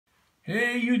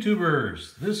Hey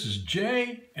YouTubers, this is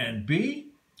J and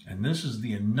B, and this is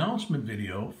the announcement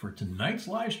video for tonight's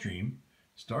live stream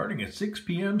starting at 6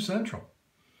 p.m. Central.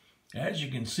 As you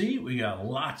can see, we got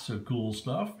lots of cool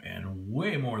stuff and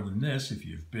way more than this. If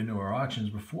you've been to our auctions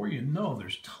before, you know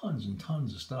there's tons and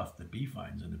tons of stuff that B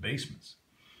finds in the basements.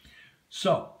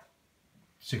 So,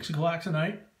 6 o'clock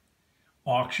tonight,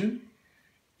 auction.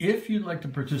 If you'd like to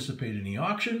participate in the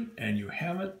auction and you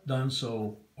haven't done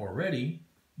so already,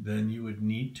 then you would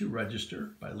need to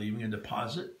register by leaving a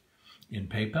deposit in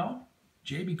PayPal,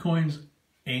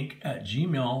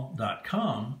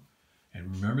 jbcoinsinc@gmail.com,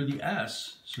 and remember the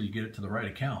S so you get it to the right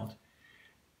account.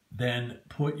 Then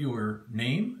put your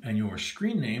name and your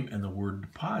screen name and the word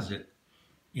deposit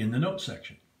in the note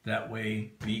section. That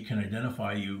way we can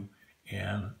identify you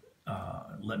and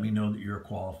let me know that you're a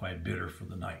qualified bidder for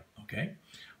the night, okay?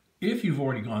 If you've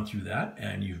already gone through that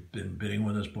and you've been bidding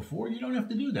with us before, you don't have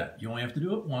to do that. You only have to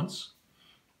do it once.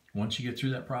 Once you get through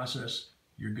that process,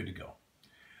 you're good to go.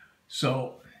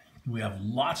 So we have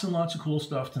lots and lots of cool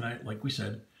stuff tonight. Like we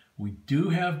said, we do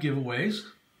have giveaways,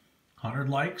 100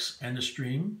 likes and a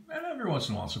stream, and every once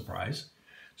in a while a surprise.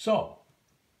 So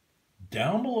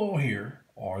down below here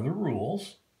are the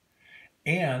rules,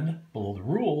 and below the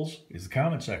rules is the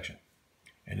comment section.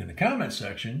 And in the comment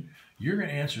section, you're going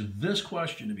to answer this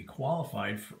question to be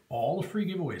qualified for all the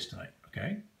free giveaways tonight,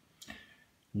 okay?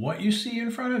 What you see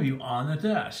in front of you on the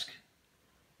desk,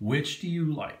 which do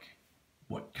you like?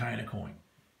 What kind of coin?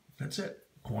 That's it.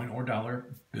 Coin or dollar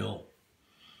bill.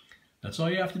 That's all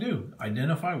you have to do.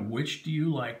 Identify which do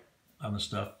you like on the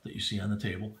stuff that you see on the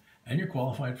table, and you're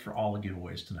qualified for all the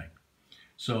giveaways tonight.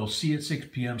 So see you at 6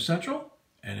 p.m. Central,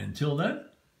 and until then,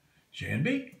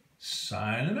 J&B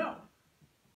signing out.